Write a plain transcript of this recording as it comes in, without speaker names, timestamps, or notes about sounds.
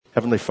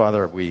Heavenly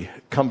Father, we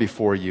come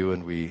before you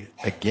and we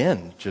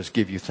again just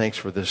give you thanks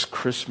for this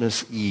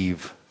Christmas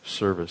Eve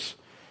service.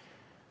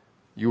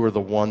 You are the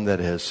one that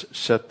has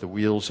set the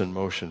wheels in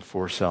motion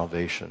for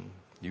salvation.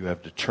 You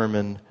have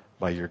determined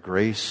by your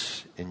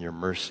grace and your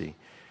mercy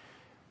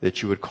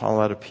that you would call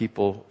out a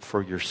people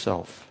for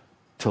yourself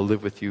to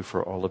live with you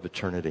for all of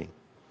eternity.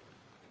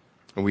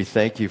 And we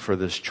thank you for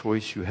this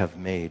choice you have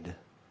made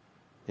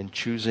in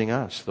choosing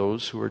us,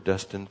 those who are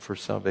destined for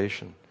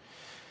salvation.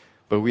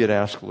 But we would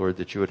ask, Lord,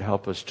 that you would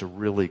help us to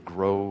really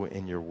grow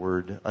in your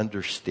word,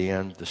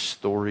 understand the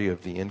story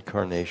of the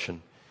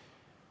incarnation,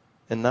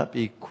 and not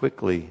be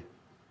quickly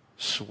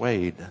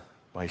swayed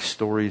by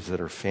stories that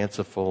are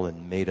fanciful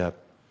and made up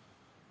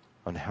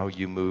on how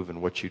you move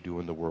and what you do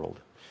in the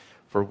world.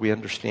 For we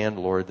understand,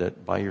 Lord,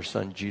 that by your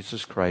Son,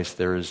 Jesus Christ,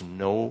 there is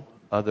no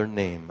other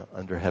name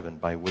under heaven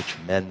by which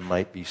men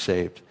might be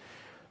saved.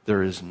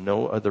 There is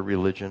no other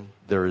religion.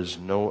 There is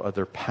no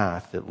other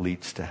path that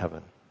leads to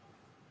heaven.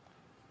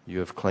 You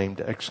have claimed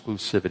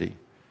exclusivity.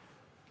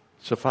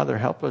 So, Father,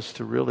 help us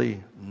to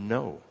really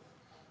know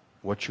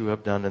what you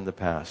have done in the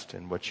past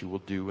and what you will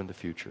do in the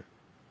future.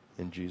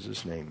 In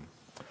Jesus' name,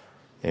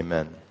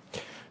 amen.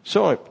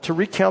 So, to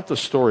recount the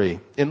story,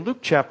 in Luke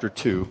chapter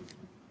 2,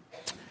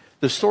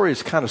 the story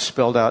is kind of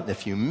spelled out. And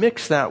if you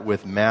mix that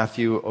with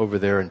Matthew over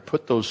there and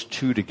put those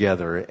two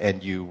together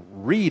and you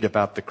read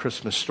about the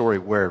Christmas story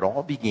where it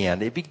all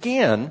began, it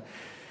began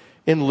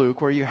in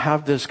Luke where you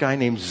have this guy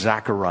named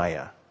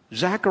Zachariah.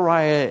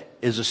 Zachariah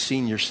is a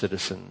senior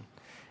citizen,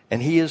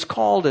 and he is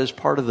called as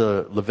part of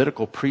the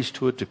Levitical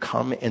priesthood to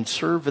come and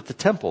serve at the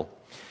temple.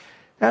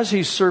 As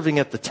he's serving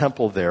at the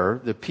temple there,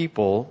 the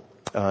people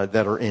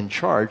that are in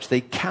charge,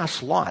 they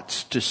cast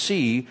lots to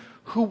see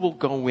who will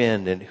go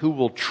in and who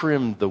will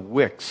trim the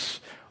wicks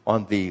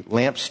on the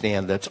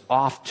lampstand that's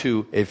off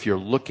to, if you're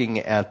looking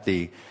at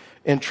the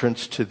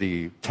entrance to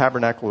the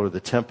tabernacle or the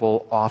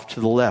temple, off to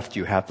the left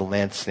you have the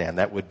lampstand.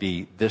 That would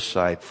be this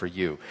side for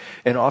you.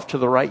 And off to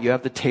the right you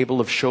have the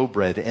table of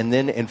showbread. And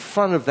then in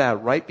front of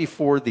that, right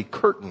before the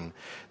curtain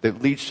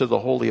that leads to the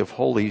Holy of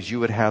Holies,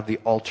 you would have the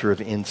altar of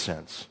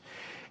incense.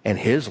 And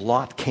his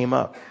lot came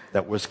up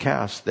that was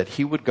cast that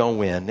he would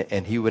go in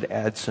and he would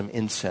add some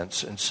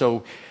incense. And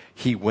so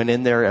he went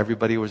in there.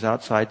 Everybody was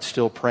outside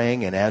still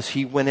praying. And as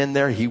he went in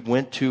there, he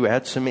went to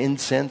add some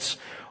incense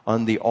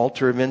on the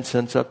altar of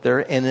incense up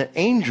there, and an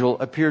angel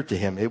appeared to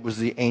him. It was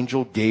the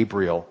angel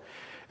Gabriel.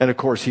 And of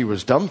course, he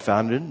was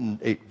dumbfounded,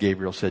 and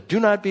Gabriel said, "Do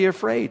not be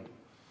afraid."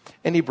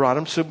 And he brought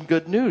him some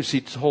good news.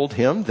 He told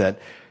him that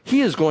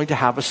he is going to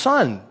have a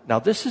son. Now,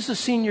 this is a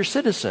senior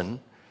citizen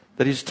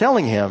that he's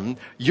telling him,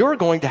 you're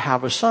going to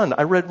have a son.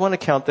 I read one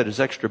account that is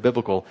extra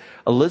biblical.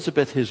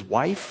 Elizabeth, his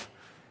wife,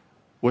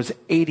 was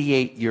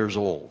 88 years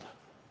old,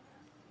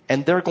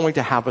 and they're going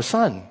to have a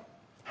son.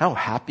 How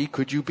happy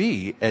could you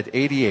be at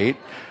 88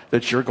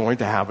 that you're going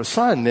to have a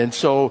son? And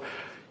so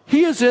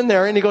he is in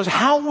there and he goes,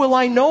 how will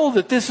I know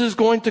that this is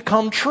going to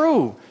come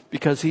true?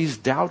 Because he's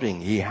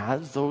doubting. He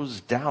has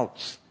those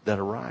doubts that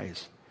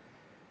arise.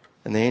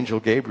 And the angel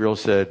Gabriel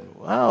said,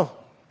 well,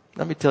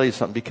 let me tell you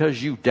something.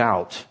 Because you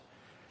doubt,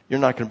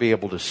 you're not going to be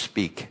able to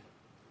speak.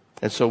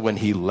 And so when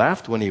he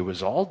left, when he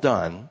was all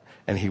done,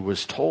 and he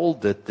was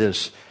told that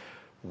this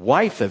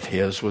wife of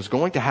his was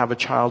going to have a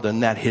child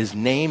and that his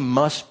name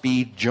must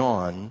be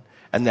John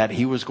and that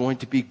he was going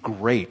to be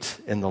great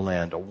in the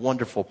land, a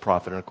wonderful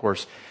prophet. And of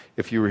course,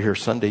 if you were here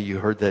Sunday, you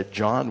heard that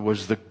John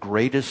was the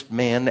greatest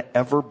man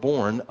ever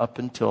born up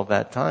until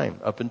that time,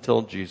 up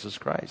until Jesus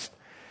Christ.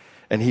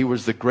 And he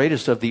was the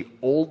greatest of the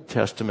Old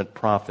Testament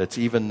prophets,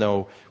 even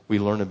though we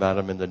learn about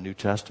him in the New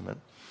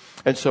Testament.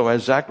 And so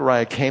as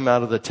Zechariah came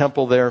out of the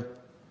temple there,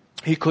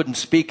 he couldn't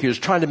speak. He was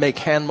trying to make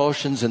hand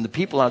motions, and the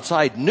people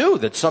outside knew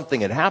that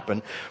something had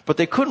happened, but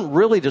they couldn't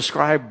really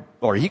describe,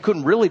 or he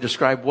couldn't really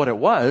describe what it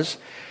was.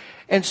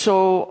 And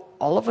so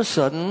all of a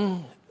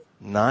sudden,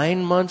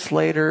 9 months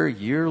later, a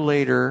year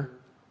later,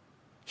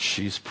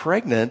 she's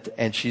pregnant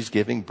and she's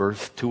giving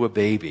birth to a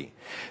baby.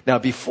 Now,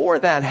 before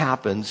that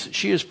happens,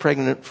 she is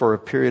pregnant for a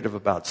period of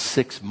about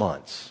 6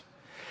 months.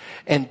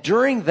 And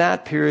during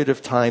that period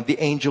of time, the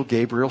angel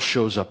Gabriel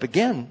shows up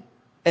again.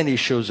 And he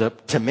shows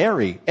up to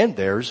Mary, and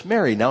there's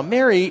Mary. Now,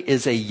 Mary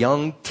is a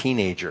young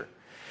teenager.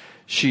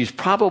 She's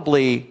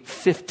probably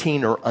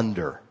 15 or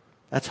under.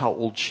 That's how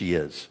old she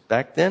is.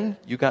 Back then,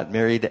 you got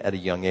married at a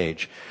young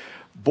age.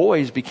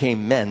 Boys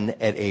became men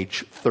at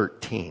age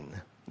 13.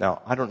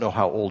 Now, I don't know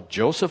how old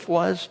Joseph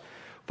was,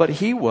 but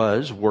he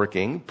was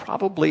working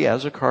probably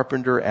as a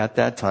carpenter at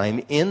that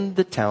time in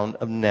the town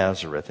of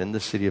Nazareth, in the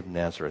city of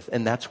Nazareth.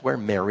 And that's where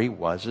Mary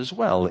was as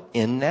well,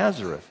 in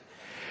Nazareth.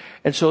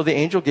 And so the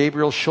angel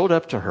Gabriel showed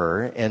up to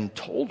her and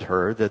told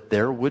her that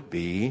there would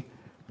be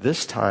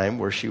this time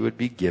where she would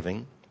be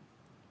given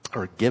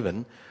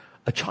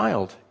a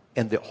child.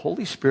 And the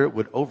Holy Spirit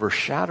would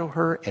overshadow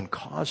her and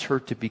cause her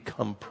to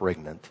become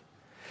pregnant.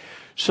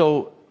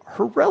 So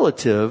her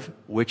relative,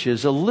 which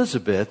is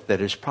Elizabeth,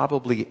 that is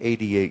probably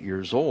 88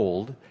 years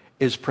old,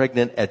 is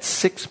pregnant at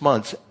 6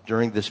 months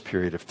during this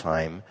period of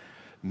time.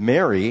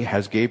 Mary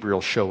has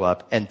Gabriel show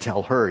up and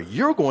tell her,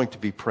 you're going to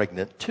be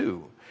pregnant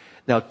too.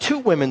 Now, two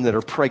women that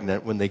are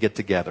pregnant when they get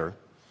together,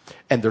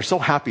 and they're so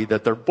happy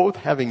that they're both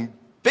having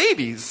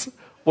babies,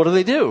 what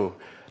do?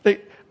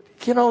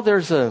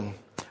 There's a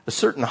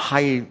certain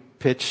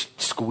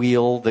high-pitched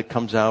squeal that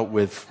comes out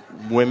with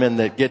women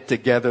that get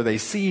together. They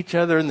see each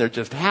other and they're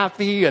just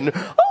happy and,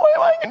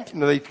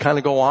 they kind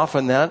of go off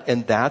on that.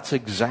 And that's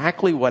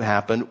exactly what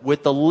happened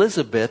with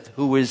Elizabeth,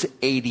 who is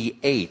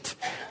 88.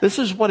 This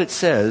is what it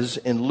says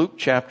in Luke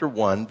chapter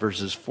 1,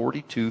 verses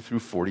 42 through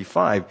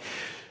 45.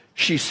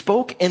 She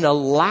spoke in a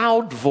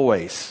loud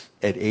voice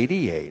at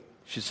 88.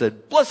 She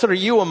said, blessed are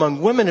you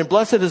among women, and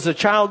blessed is the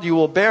child you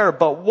will bear.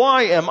 But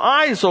why am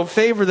I so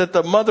favored that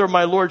the mother of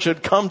my Lord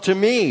should come to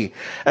me?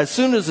 As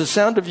soon as the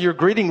sound of your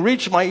greeting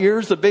reached my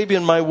ears, the baby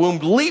in my womb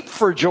leaped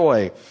for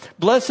joy.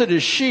 Blessed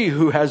is she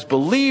who has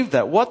believed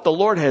that what the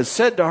Lord has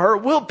said to her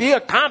will be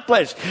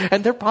accomplished.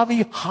 And they're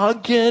probably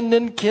hugging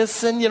and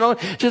kissing,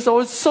 just, oh,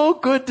 it's so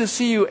good to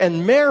see you.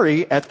 And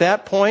Mary, at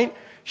that point,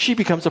 she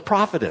becomes a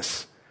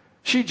prophetess.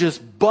 She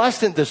just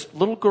busts in, this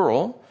little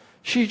girl.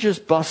 She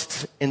just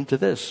busts into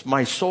this.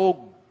 My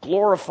soul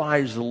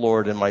glorifies the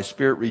Lord, and my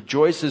spirit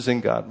rejoices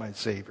in God, my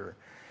Savior.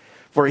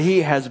 For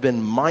he has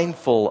been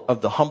mindful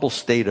of the humble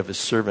state of his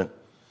servant.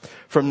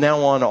 From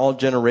now on, all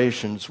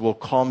generations will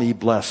call me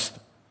blessed.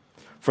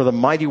 For the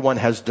Mighty One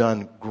has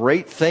done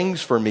great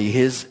things for me.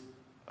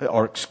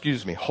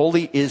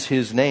 Holy is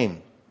his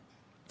name.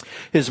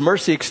 His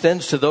mercy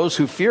extends to those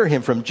who fear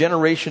him. From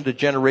generation to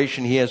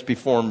generation, he has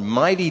performed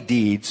mighty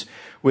deeds.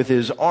 With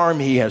his arm,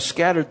 he has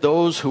scattered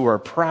those who are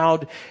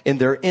proud in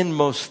their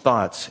inmost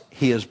thoughts.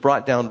 He has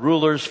brought down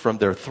rulers from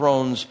their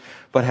thrones,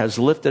 but has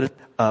lifted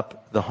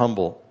up the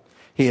humble.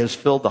 He has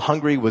filled the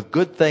hungry with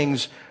good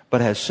things,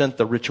 but has sent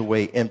the rich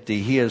away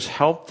empty. He has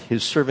helped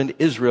his servant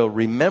Israel,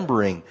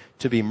 remembering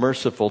to be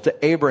merciful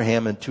to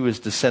Abraham and to his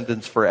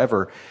descendants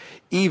forever,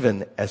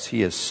 even as he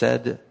has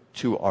said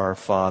to our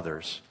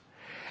fathers.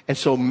 And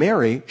so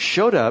Mary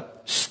showed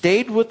up,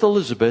 stayed with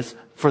Elizabeth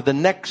for the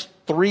next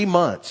 3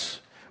 months.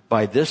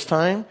 By this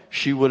time,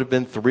 she would have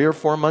been 3 or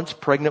 4 months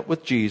pregnant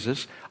with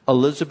Jesus.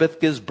 Elizabeth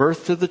gives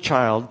birth to the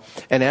child.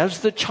 And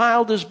as the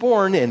child is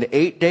born, and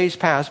 8 days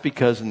pass,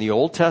 because in the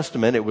Old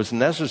Testament it was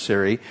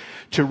necessary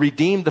to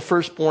redeem the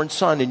firstborn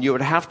son. And you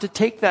would have to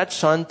take that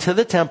son to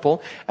the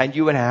temple, and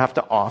you would have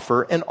to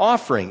offer an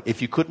offering.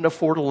 If you couldn't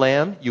afford a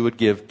lamb, you would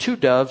give 2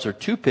 doves or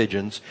 2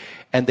 pigeons,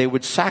 and they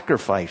would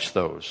sacrifice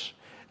those.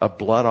 A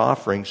blood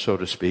offering, so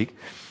to speak.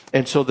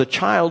 And so the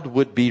child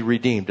would be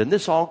redeemed. And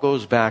this all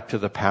goes back to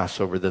the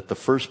Passover, that the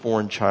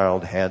firstborn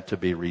child had to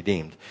be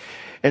redeemed.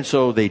 And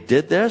so they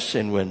did this.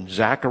 And when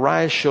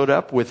Zacharias showed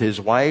up with his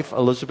wife,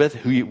 Elizabeth,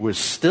 who was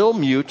still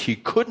mute, he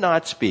could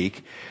not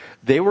speak,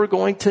 they were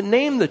going to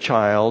name the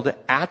child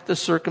at the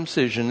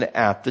circumcision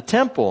at the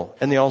temple.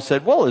 And they all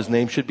said, well, his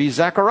name should be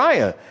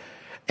Zachariah.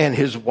 And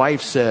his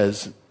wife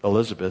says,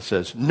 Elizabeth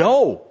says,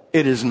 no,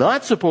 it is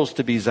not supposed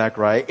to be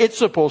Zachariah. It's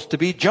supposed to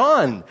be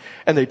John.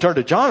 And they turned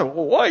to John.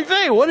 Well,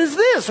 what is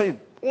this?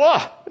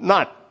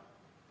 Not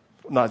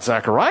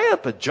Zachariah,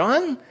 but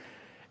John.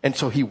 And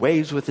so he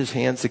waves with his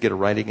hands to get a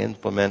writing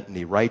implement, and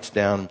he writes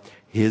down,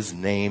 his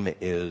name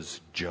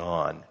is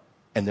John.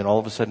 And then all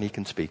of a sudden he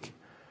can speak.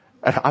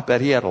 I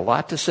bet he had a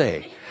lot to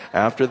say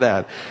after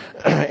that.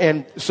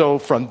 And so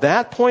from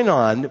that point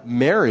on,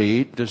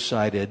 Mary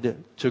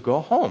decided to go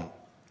home.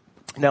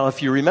 Now,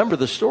 if you remember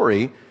the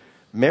story,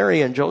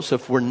 Mary and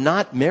Joseph were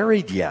not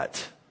married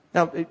yet.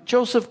 Now,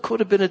 Joseph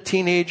could have been a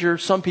teenager.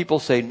 Some people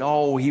say,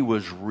 no, he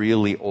was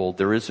really old.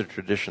 There is a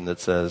tradition that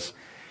says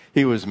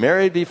he was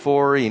married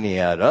before and he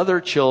had other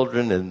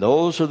children, and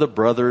those are the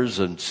brothers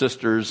and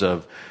sisters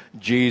of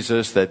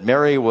Jesus, that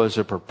Mary was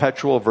a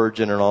perpetual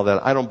virgin and all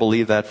that. I don't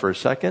believe that for a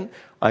second.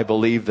 I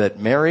believe that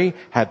Mary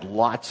had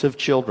lots of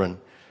children,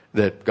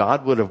 that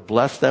God would have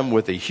blessed them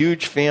with a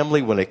huge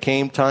family. When it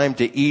came time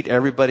to eat,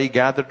 everybody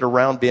gathered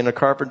around. Being a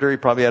carpenter, he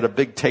probably had a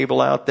big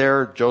table out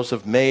there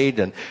Joseph made,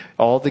 and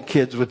all the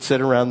kids would sit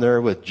around there,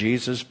 with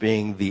Jesus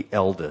being the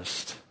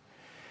eldest.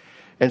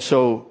 And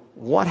so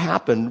what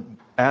happened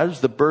as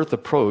the birth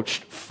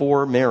approached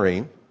for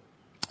Mary,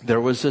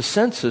 there was a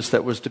census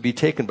that was to be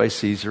taken by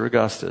Caesar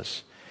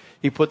Augustus.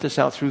 He put this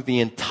out through the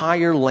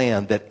entire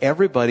land, that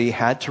everybody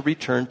had to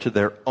return to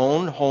their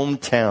own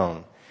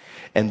hometown.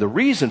 And the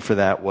reason for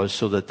that was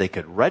so that they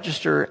could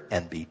register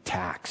and be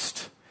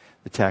taxed.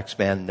 The tax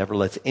man never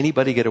lets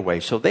anybody get away.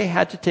 So they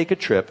had to take a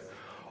trip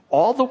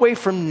all the way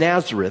from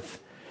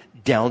Nazareth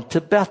down to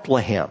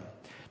Bethlehem.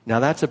 Now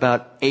that's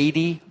about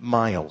 80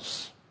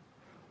 miles.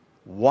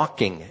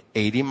 Walking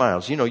 80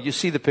 miles. You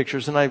see the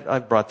pictures, and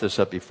I've brought this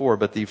up before,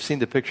 but you've seen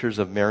the pictures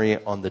of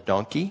Mary on the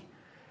donkey,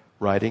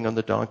 riding on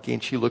the donkey,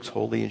 and she looks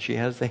holy, and she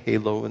has the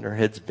halo, and her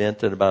head's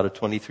bent at about a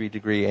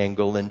 23-degree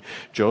angle, and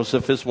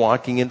Joseph is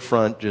walking in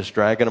front, just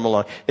dragging him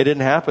along. It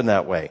didn't happen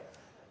that way.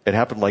 It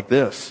happened like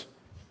this.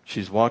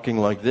 She's walking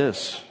like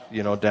this,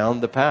 down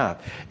the path,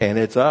 and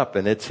it's up,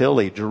 and it's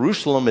hilly.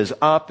 Jerusalem is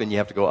up, and you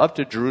have to go up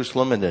to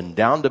Jerusalem and then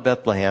down to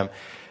Bethlehem.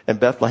 And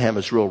Bethlehem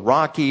is real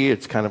rocky.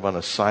 It's kind of on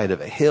a side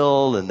of a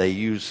hill, and they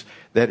use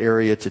that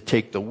area to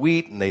take the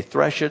wheat and they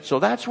thresh it. So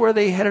that's where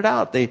they headed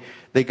out. They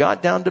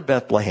got down to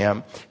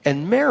Bethlehem,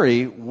 and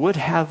Mary would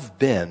have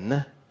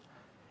been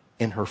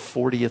in her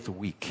 40th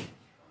week.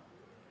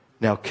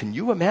 Now, can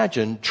you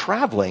imagine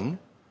traveling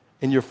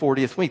in your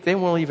 40th week? They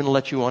won't even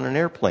let you on an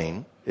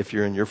airplane if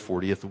you're in your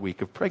 40th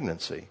week of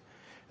pregnancy.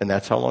 And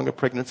that's how long a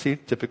pregnancy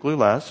typically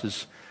lasts,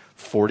 is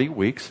 40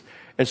 weeks.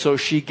 And so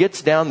she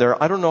gets down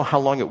there. I don't know how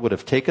long it would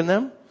have taken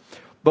them,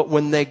 but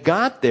when they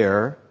got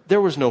there, there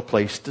was no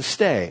place to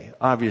stay.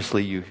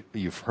 Obviously,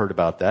 you've heard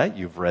about that.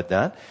 You've read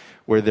that,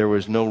 where there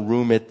was no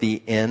room at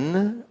the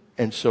inn.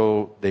 And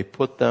so they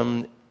put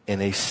them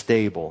in a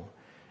stable,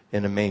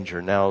 in a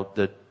manger. Now,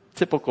 the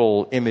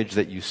typical image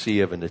that you see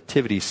of a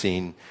nativity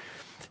scene,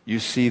 you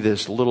see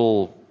this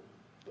little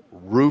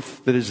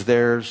roof that is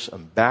there,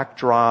 some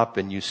backdrop,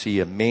 and you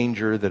see a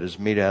manger that is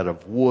made out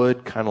of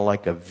wood, kind of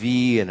like a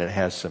V, and it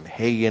has some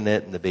hay in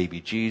it, and the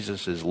baby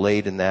Jesus is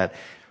laid in that.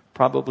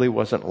 Probably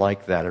wasn't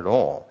like that at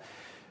all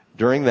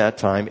during that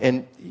time.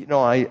 And, you know,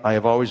 I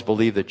have always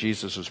believed that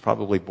Jesus was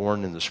probably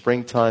born in the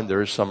springtime.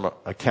 There are some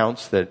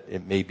accounts that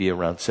it may be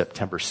around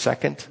September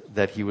 2nd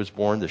that he was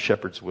born. The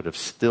shepherds would have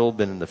still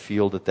been in the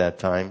field at that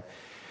time.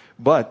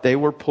 But they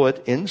were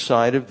put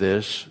inside of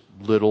this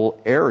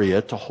little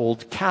area to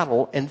hold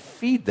cattle and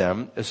feed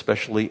them,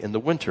 especially in the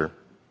winter.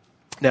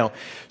 Now,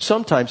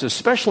 sometimes,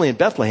 especially in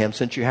Bethlehem,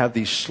 since you have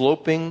these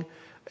sloping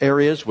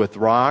areas with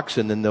rocks,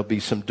 and then there'll be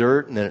some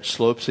dirt, and then it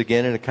slopes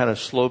again, and it kind of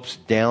slopes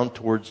down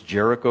towards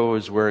Jericho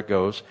is where it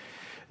goes.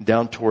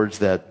 Down towards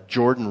that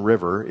Jordan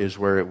River is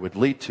where it would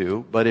lead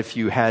to. But if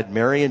you had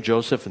Mary and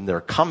Joseph and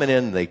they're coming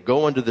in and they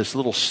go into this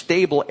little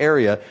stable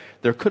area,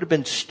 there could have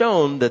been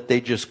stone that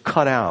they just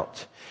cut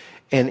out.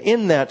 And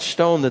in that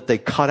stone that they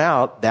cut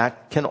out,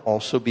 that can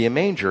also be a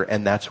manger.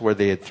 And that's where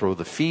they'd throw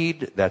the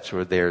feed. That's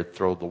where they'd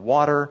throw the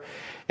water.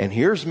 And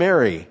here's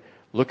Mary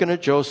looking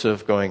at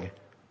Joseph going,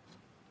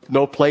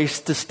 no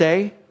place to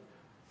stay?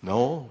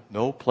 No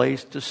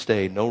place to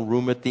stay. No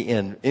room at the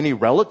inn. Any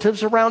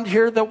relatives around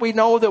here that we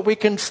know that we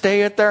can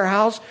stay at their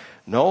house?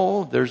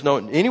 No, there's no.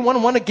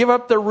 Anyone want to give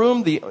up their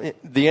room? The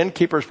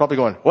innkeeper's probably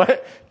going,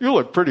 what? You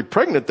look pretty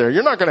pregnant there.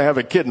 You're not going to have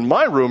a kid in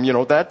my room, you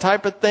know, that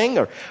type of thing.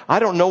 Or I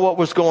don't know what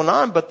was going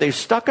on, but they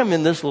stuck him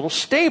in this little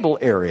stable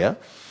area.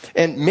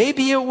 And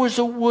maybe it was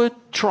a wood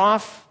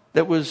trough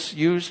that was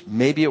used.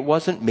 Maybe it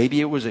wasn't. Maybe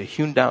it was a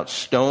hewn out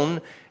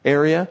stone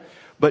area.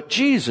 But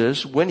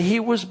Jesus, when he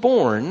was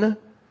born,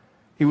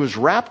 he was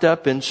wrapped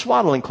up in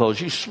swaddling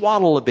clothes. You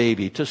swaddle a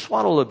baby. To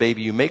swaddle a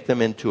baby, you make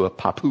them into a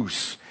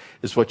papoose,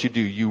 is what you do.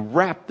 You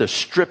wrap the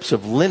strips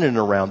of linen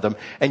around them,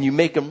 and you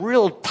make them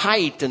real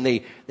tight, and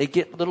they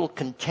get a little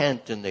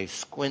content, and they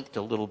squint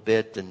a little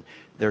bit, and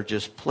they're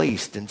just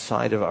placed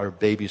inside of our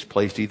baby's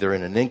placed either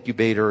in an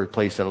incubator or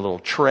placed in a little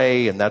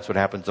tray, and that's what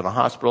happens in a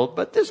hospital.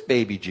 But this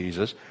baby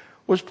Jesus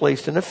was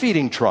placed in a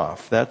feeding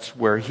trough. That's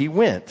where he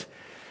went.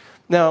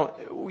 Now,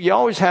 you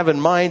always have in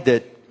mind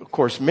that, of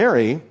course,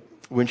 Mary,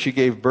 when she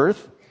gave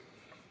birth,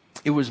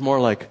 it was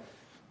more like,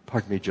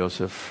 pardon me,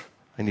 Joseph,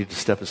 I need to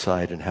step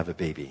aside and have a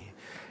baby.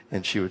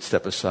 And she would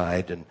step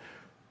aside, and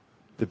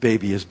the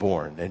baby is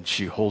born, and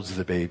she holds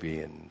the baby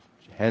and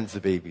hands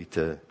the baby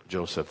to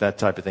Joseph, that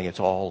type of thing. It's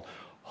all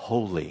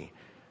holy.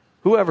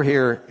 Who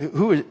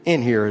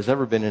in here has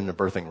ever been in a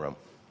birthing room?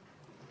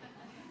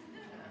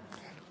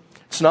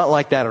 It's not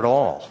like that at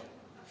all.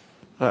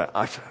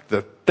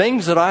 The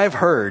things that I've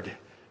heard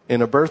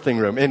in a birthing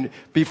room. And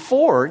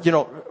before, you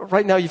know,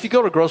 right now, if you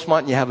go to Grossmont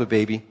and you have a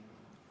baby,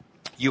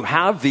 you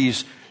have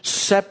these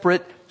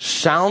separate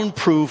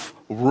soundproof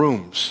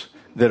rooms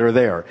that are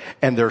there.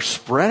 And they're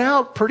spread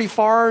out pretty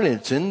far, and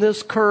it's in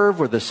this curve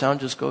where the sound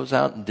just goes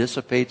out and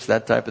dissipates,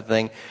 that type of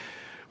thing.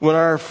 When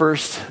our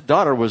first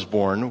daughter was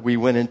born, we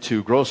went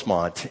into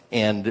Grossmont,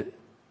 and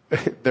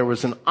there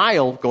was an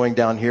aisle going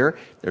down here.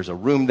 There's a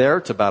room there.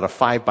 It's about a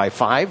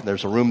 5x5.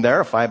 There's a room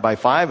there, a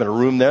 5x5, and a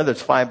room there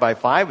that's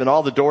 5x5, and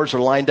all the doors are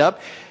lined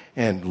up.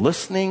 And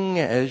listening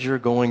as you're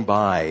going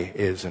by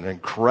is an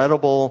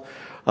incredible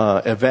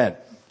event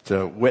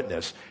to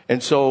witness.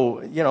 And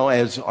so, you know,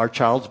 as our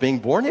child's being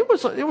born, it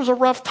was a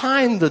rough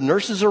time. The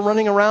nurses are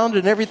running around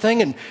and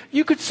everything, and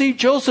you could see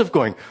Joseph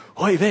going,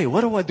 oy vey,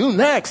 what do I do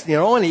next? You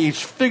know, and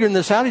he's figuring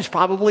this out. He's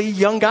probably a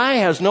young guy,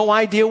 has no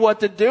idea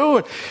what to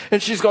do.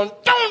 And she's going,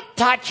 don't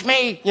touch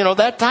me. You know,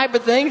 that type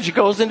of thing. She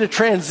goes into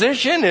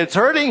transition. It's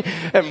hurting.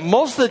 And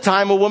most of the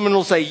time a woman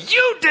will say,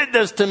 you did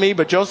this to me.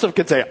 But Joseph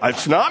could say,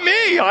 it's not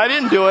me. I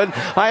didn't do it.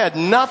 I had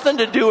nothing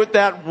to do with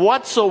that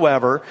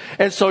whatsoever.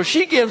 And so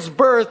she gives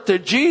birth to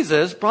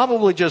Jesus,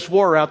 probably just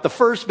wore out the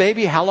first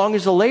baby. How long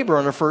is the labor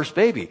on her first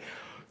baby?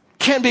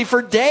 Can be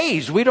for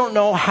days. We don't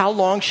know how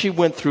long she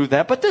went through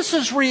that, but this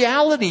is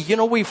reality. You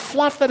know, we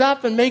fluff it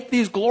up and make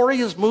these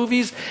glorious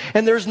movies,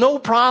 and there's no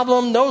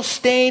problem, no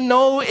stain,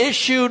 no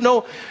issue,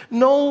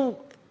 no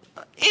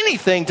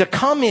anything to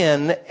come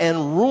in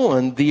and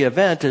ruin the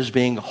event as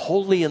being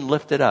holy and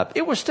lifted up.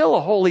 It was still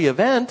a holy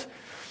event.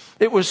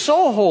 It was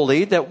so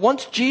holy that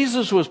once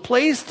Jesus was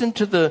placed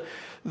into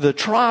the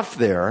trough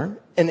there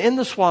and in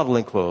the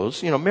swaddling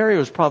clothes, you know, Mary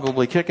was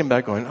probably kicking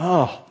back going,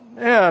 oh,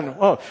 man,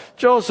 well,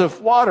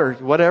 Joseph, water,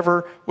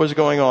 whatever was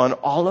going on.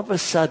 All of a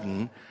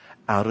sudden,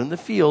 out in the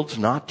fields,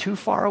 not too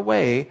far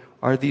away,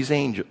 are these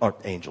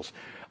angels,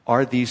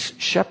 are these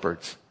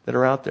shepherds that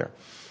are out there.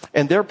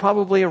 And they're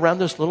probably around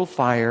this little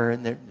fire,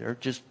 and they're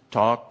just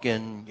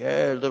talking,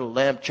 yeah, little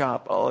lamb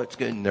chop, oh, it's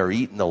good. And they're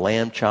eating the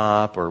lamb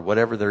chop or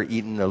whatever they're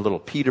eating, a little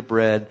pita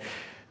bread.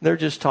 They're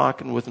just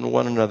talking with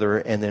one another,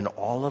 and then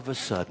all of a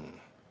sudden,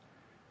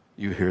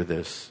 you hear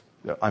this.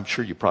 I'm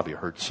sure you probably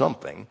heard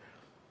something,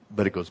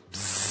 but it goes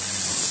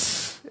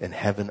bzzz, and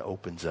heaven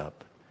opens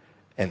up.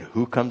 And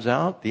who comes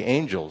out? The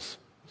angels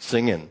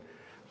singing,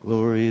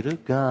 glory to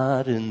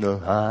God in the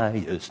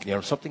highest.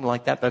 Something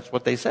like that. That's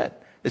what they said.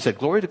 They said,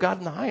 glory to God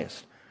in the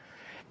highest.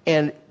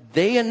 And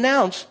they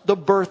announced the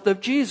birth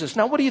of Jesus.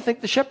 Now, what do you think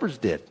the shepherds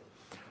did?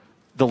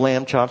 The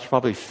lamb chops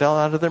probably fell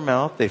out of their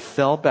mouth. They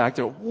fell back.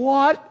 They're,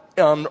 what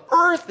on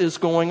earth is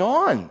going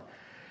on?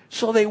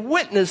 So they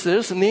witness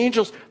this, and the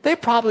angels, they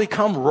probably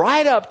come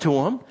right up to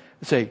them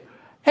and say,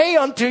 hey,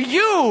 unto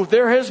you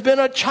there has been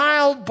a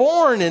child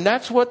born. And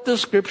that's what the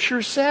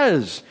scripture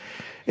says.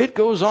 It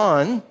goes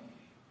on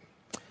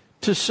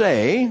to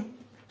say,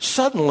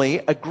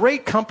 suddenly a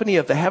great company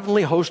of the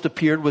heavenly host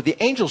appeared with the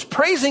angels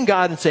praising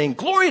God and saying,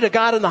 glory to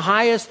God in the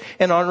highest,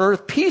 and on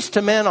earth peace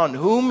to men on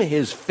whom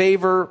his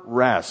favor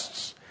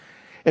rests.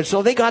 And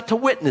so they got to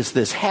witness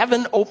this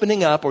heaven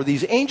opening up, or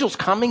these angels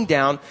coming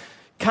down,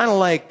 kind of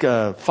like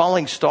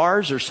falling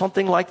stars or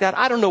something like that.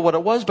 I don't know what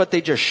it was, but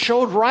they just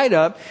showed right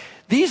up.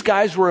 These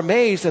guys were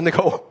amazed, and they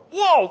go,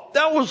 whoa,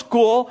 that was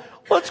cool.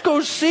 Let's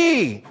go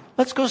see.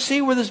 Let's go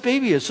see where this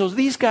baby is. So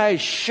these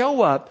guys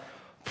show up,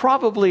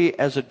 probably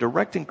as a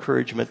direct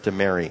encouragement to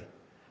Mary.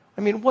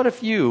 I mean, what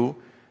if you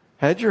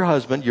had your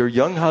husband, your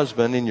young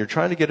husband, and you're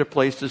trying to get a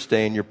place to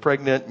stay, and you're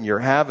pregnant, and you're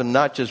having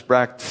not just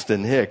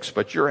Braxton Hicks,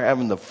 but you're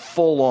having the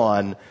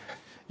full-on,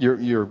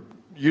 you're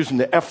using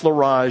the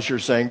effleurage, you're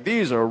saying,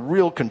 these are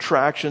real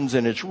contractions,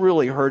 and it's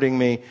really hurting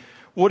me.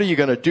 What are you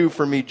going to do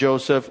for me,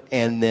 Joseph?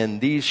 And then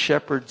these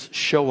shepherds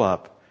show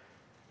up,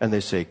 and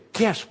they say,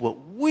 guess what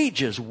we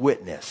just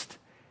witnessed?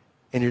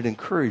 And it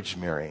encouraged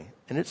Mary.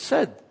 And it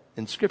said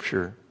in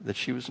Scripture that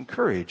she was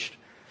encouraged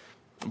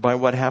by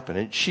what happened.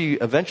 And she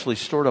eventually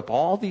stored up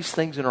all these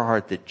things in her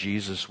heart that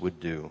Jesus would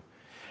do.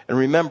 And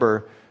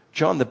remember,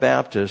 John the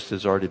Baptist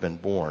has already been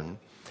born.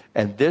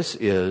 And this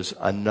is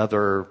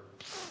another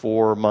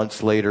 4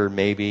 months later,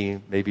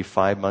 maybe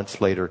 5 months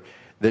later,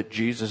 that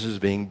Jesus is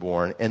being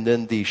born. And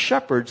then the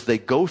shepherds, they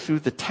go through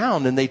the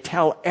town and they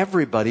tell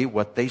everybody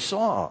what they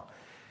saw.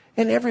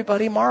 And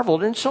everybody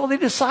marveled. And so they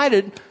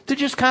decided to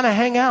just kind of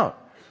hang out.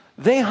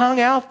 They hung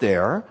out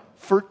there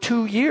for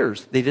 2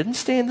 years. They didn't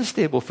stay in the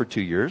stable for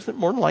 2 years.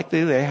 More than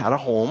likely, they had a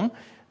home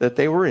that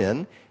they were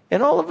in.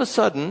 And all of a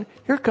sudden,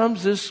 here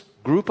comes this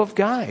group of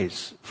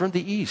guys from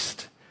the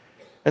east.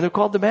 And they're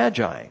called the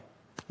Magi.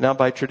 Now,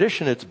 by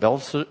tradition, it's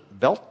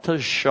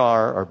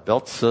Belteshazzar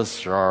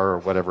or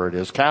whatever it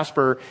is,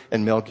 Casper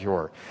and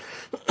Melchior.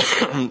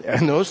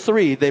 And those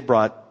three, they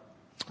brought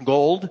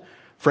gold,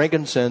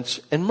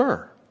 frankincense, and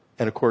myrrh.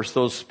 And of course,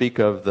 those speak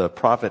of the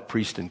prophet,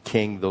 priest, and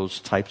king, those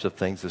types of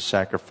things, the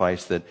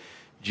sacrifice that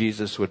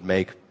Jesus would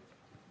make.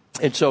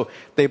 And so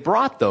they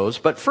brought those,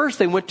 but first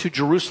they went to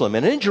Jerusalem.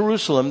 And in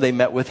Jerusalem, they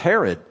met with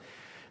Herod.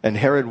 And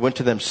Herod went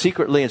to them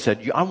secretly and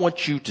said, I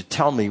want you to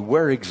tell me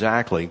where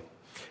exactly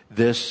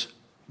this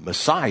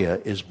Messiah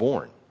is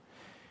born.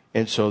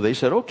 And so they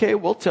said, okay,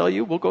 we'll tell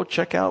you. We'll go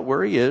check out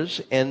where he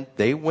is. And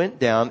they went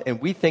down, and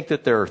we think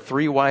that there are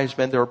 3 wise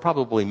men. There are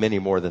probably many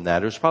more than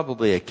that. It was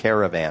probably a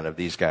caravan of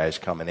these guys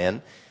coming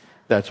in.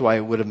 That's why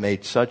it would have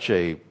made such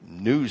a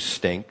news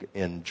stink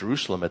in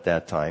Jerusalem at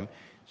that time.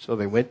 So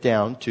they went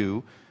down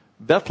to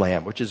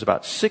Bethlehem, which is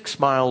about 6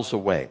 miles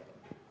away.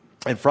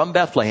 And from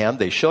Bethlehem,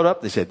 they showed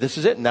up. They said, this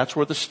is it. And that's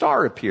where the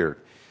star appeared.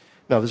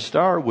 Now, the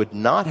star would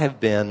not have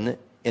been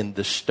in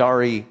the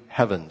starry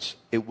heavens.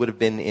 It would have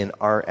been in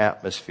our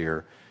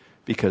atmosphere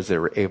because they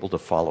were able to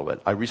follow it.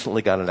 I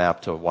recently got an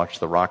app to watch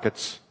the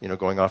rockets,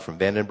 going off from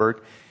Vandenberg.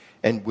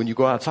 And when you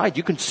go outside,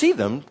 you can see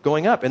them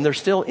going up, and they're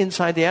still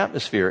inside the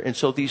atmosphere. And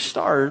so this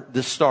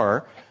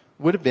star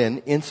would have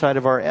been inside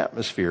of our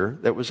atmosphere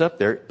that was up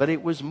there, but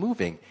it was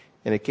moving.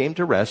 And it came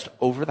to rest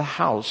over the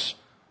house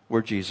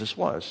where Jesus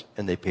was.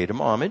 And they paid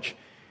him homage.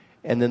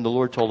 And then the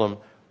Lord told them,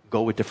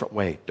 go a different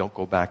way. Don't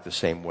go back the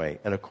same way.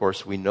 And of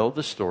course, we know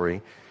the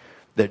story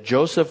that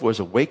Joseph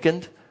was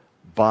awakened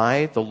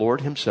by the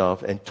Lord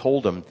himself and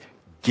told him,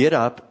 get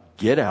up,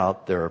 get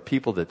out. There are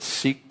people that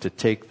seek to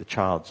take the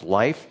child's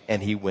life.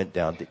 And he went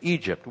down to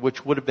Egypt,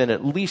 which would have been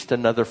at least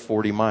another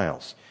 40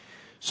 miles.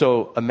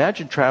 So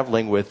imagine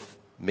traveling with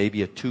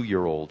maybe a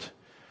 2-year-old,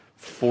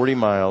 40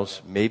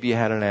 miles. Maybe you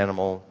had an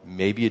animal.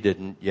 Maybe you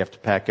didn't. You have to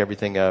pack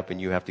everything up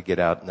and you have to get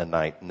out in the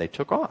night. And they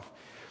took off.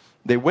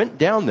 They went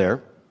down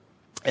there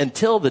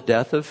until the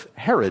death of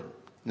Herod.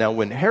 Now,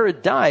 when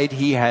Herod died,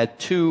 he had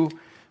 2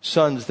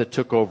 sons that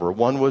took over.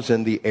 One was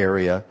in the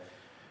area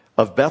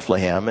of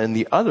Bethlehem, and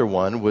the other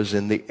one was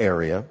in the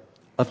area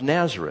of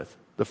Nazareth.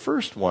 The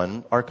first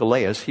one,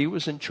 Archelaus, he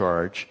was in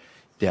charge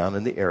down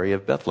in the area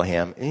of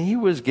Bethlehem, and he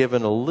was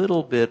given a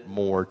little bit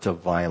more to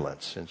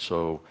violence. And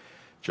so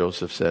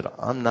Joseph said,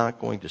 I'm not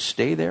going to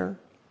stay there.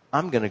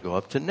 I'm going to go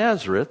up to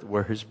Nazareth,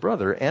 where his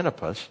brother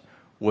Antipas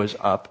was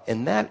up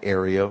in that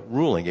area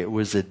ruling. It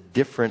was a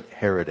different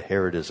Herod.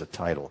 Herod is a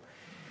title.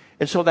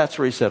 And so that's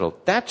where he settled.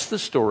 That's the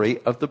story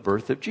of the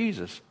birth of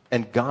Jesus.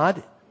 And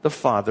God, the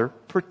Father,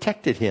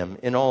 protected him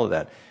in all of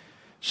that.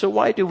 So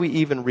why do we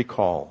even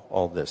recall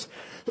all this?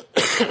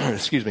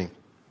 Excuse me.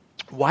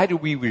 Why do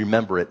we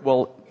remember it?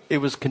 Well, it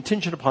was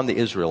contingent upon the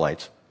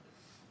Israelites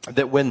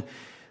that when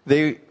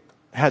they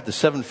had the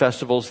 7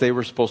 festivals, they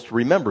were supposed to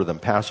remember them.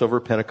 Passover,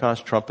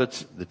 Pentecost,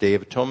 trumpets, the Day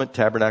of Atonement,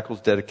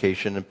 Tabernacles,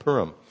 dedication, and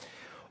Purim.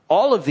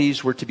 All of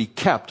these were to be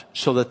kept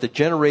so that the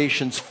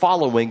generations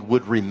following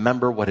would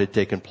remember what had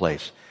taken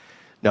place.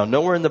 Now,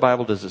 nowhere in the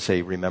Bible does it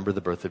say, remember the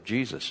birth of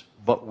Jesus.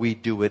 But we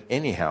do it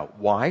anyhow.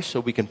 Why? So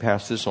we can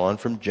pass this on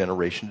from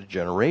generation to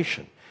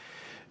generation.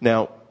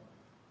 Now,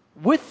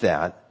 with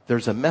that,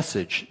 there's a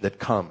message that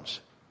comes.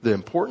 The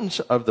importance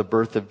of the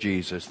birth of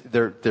Jesus.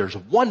 There's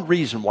one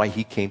reason why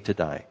he came to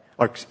die.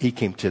 Or he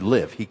came to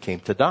live. He came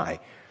to die.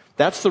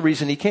 That's the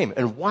reason he came.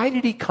 And why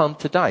did he come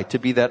to die? To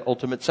be that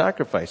ultimate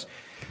sacrifice.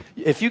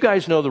 If you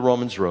guys know the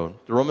Romans Road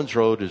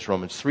is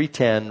Romans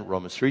 3:10,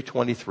 Romans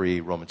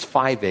 3:23, Romans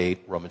 5:8,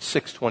 Romans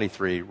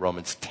 6:23,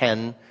 Romans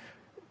 10,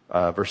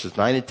 verses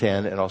 9 and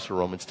 10, and also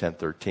Romans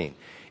 10:13.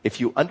 If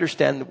you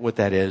understand what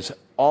that is,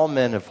 all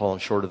men have fallen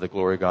short of the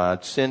glory of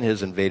God. Sin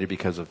has invaded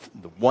because of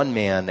the one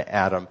man,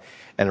 Adam,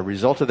 and a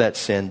result of that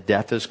sin,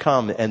 death has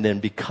come. And then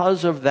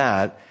because of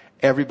that,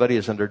 everybody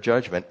is under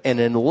judgment. And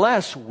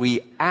unless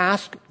we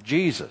ask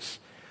Jesus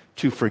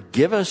to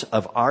forgive us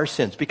of our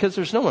sins, because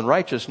there's no one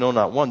righteous, no,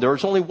 not one. There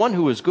is only one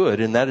who is good,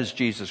 and that is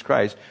Jesus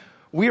Christ.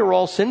 We are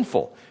all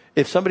sinful.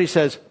 If somebody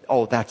says,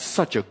 oh, that's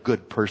such a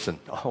good person.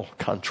 Oh,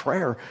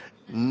 contraire,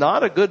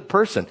 not a good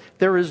person.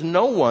 There is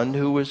no one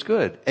who is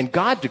good. And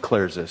God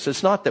declares this.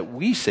 It's not that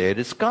we say it,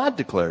 it's God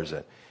declares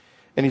it.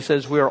 And he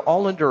says we are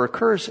all under a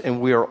curse, and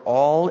we are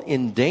all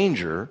in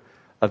danger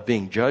of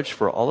being judged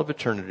for all of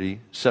eternity,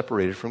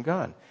 separated from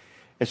God.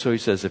 And so he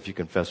says, if you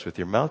confess with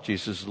your mouth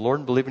Jesus is Lord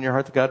and believe in your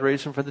heart that God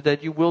raised him from the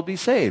dead, you will be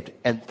saved.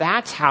 And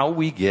that's how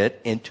we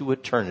get into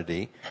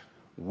eternity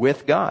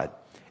with God.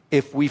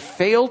 If we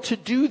fail to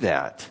do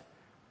that,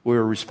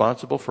 we're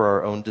responsible for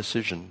our own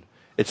decision.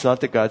 It's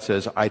not that God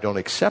says, I don't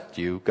accept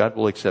you. God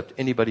will accept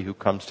anybody who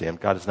comes to him.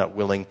 God is not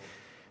willing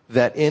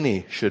that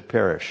any should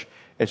perish.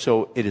 And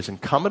so it is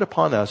incumbent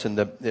upon us, and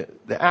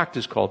the act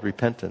is called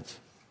repentance,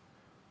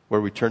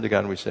 where we turn to God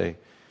and we say,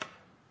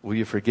 will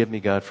you forgive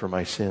me, God, for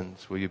my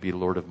sins? Will you be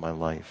Lord of my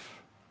life?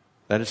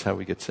 That is how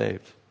we get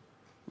saved.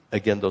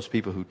 Again, those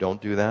people who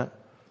don't do that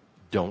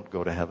don't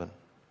go to heaven.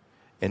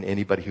 And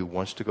anybody who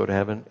wants to go to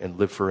heaven and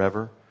live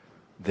forever,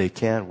 they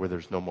can, where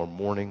there's no more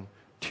mourning,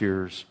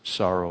 tears,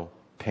 sorrow,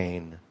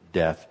 pain,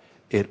 death.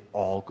 It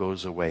all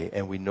goes away,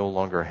 and we no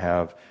longer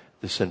have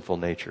the sinful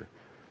nature.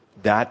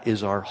 That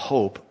is our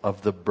hope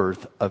of the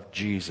birth of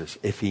Jesus.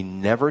 If he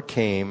never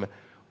came,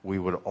 we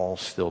would all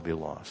still be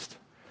lost,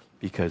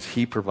 because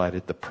he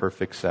provided the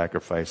perfect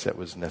sacrifice that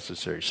was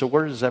necessary. So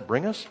where does that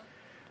bring us?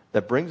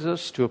 That brings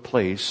us to a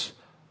place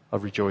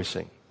of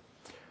rejoicing.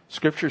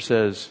 Scripture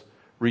says,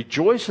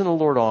 rejoice in the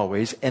Lord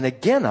always, and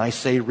again I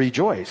say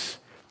rejoice.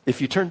 If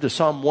you turn to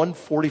Psalm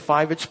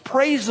 145, it's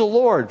praise the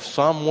Lord.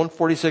 Psalm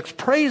 146,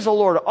 praise the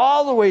Lord.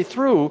 All the way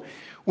through,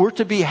 we're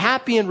to be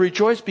happy and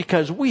rejoice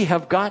because we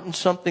have gotten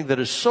something that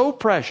is so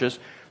precious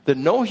that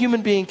no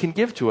human being can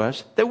give to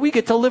us, that we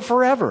get to live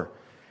forever.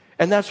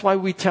 And that's why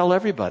we tell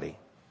everybody.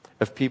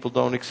 If people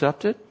don't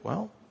accept it,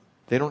 well,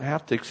 they don't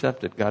have to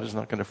accept it. God is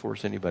not going to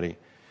force anybody.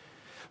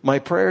 My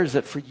prayer is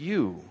that for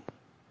you,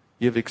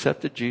 you've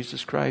accepted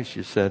Jesus Christ.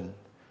 You said,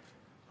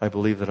 I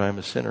believe that I'm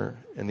a sinner,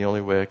 and the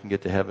only way I can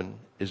get to heaven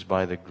is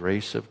by the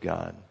grace of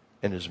God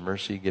and his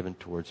mercy given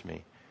towards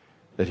me,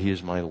 that he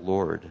is my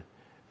Lord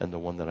and the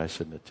one that I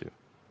submit to.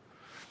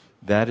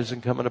 That is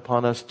incumbent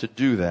upon us to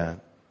do that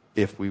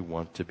if we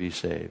want to be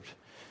saved.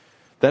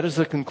 That is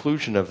the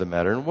conclusion of the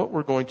matter. And what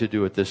we're going to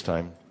do at this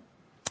time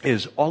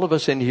is all of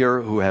us in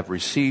here who have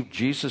received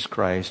Jesus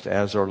Christ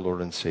as our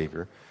Lord and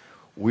Savior,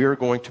 we are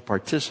going to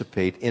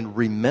participate in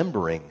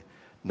remembering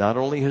not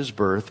only his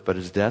birth, but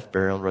his death,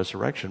 burial, and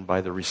resurrection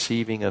by the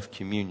receiving of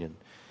communion.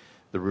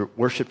 The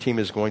worship team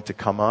is going to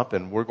come up,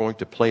 and we're going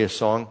to play a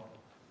song.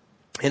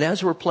 And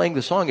as we're playing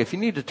the song, if you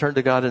need to turn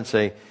to God and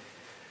say,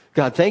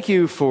 God, thank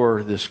you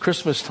for this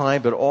Christmas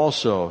time, but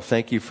also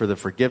thank you for the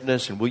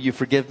forgiveness, and will you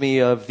forgive me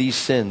of these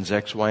sins,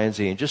 X, Y, and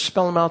Z, and just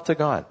spell them out to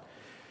God.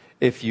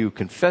 If you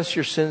confess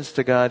your sins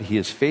to God, he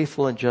is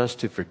faithful and just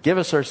to forgive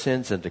us our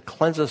sins and to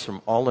cleanse us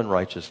from all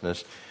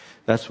unrighteousness.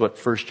 That's what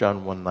 1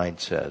 John 1:9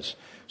 says.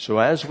 So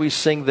as we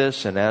sing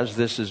this and as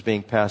this is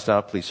being passed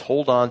out, please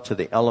hold on to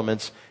the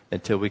elements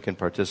until we can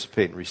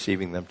participate in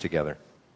receiving them together.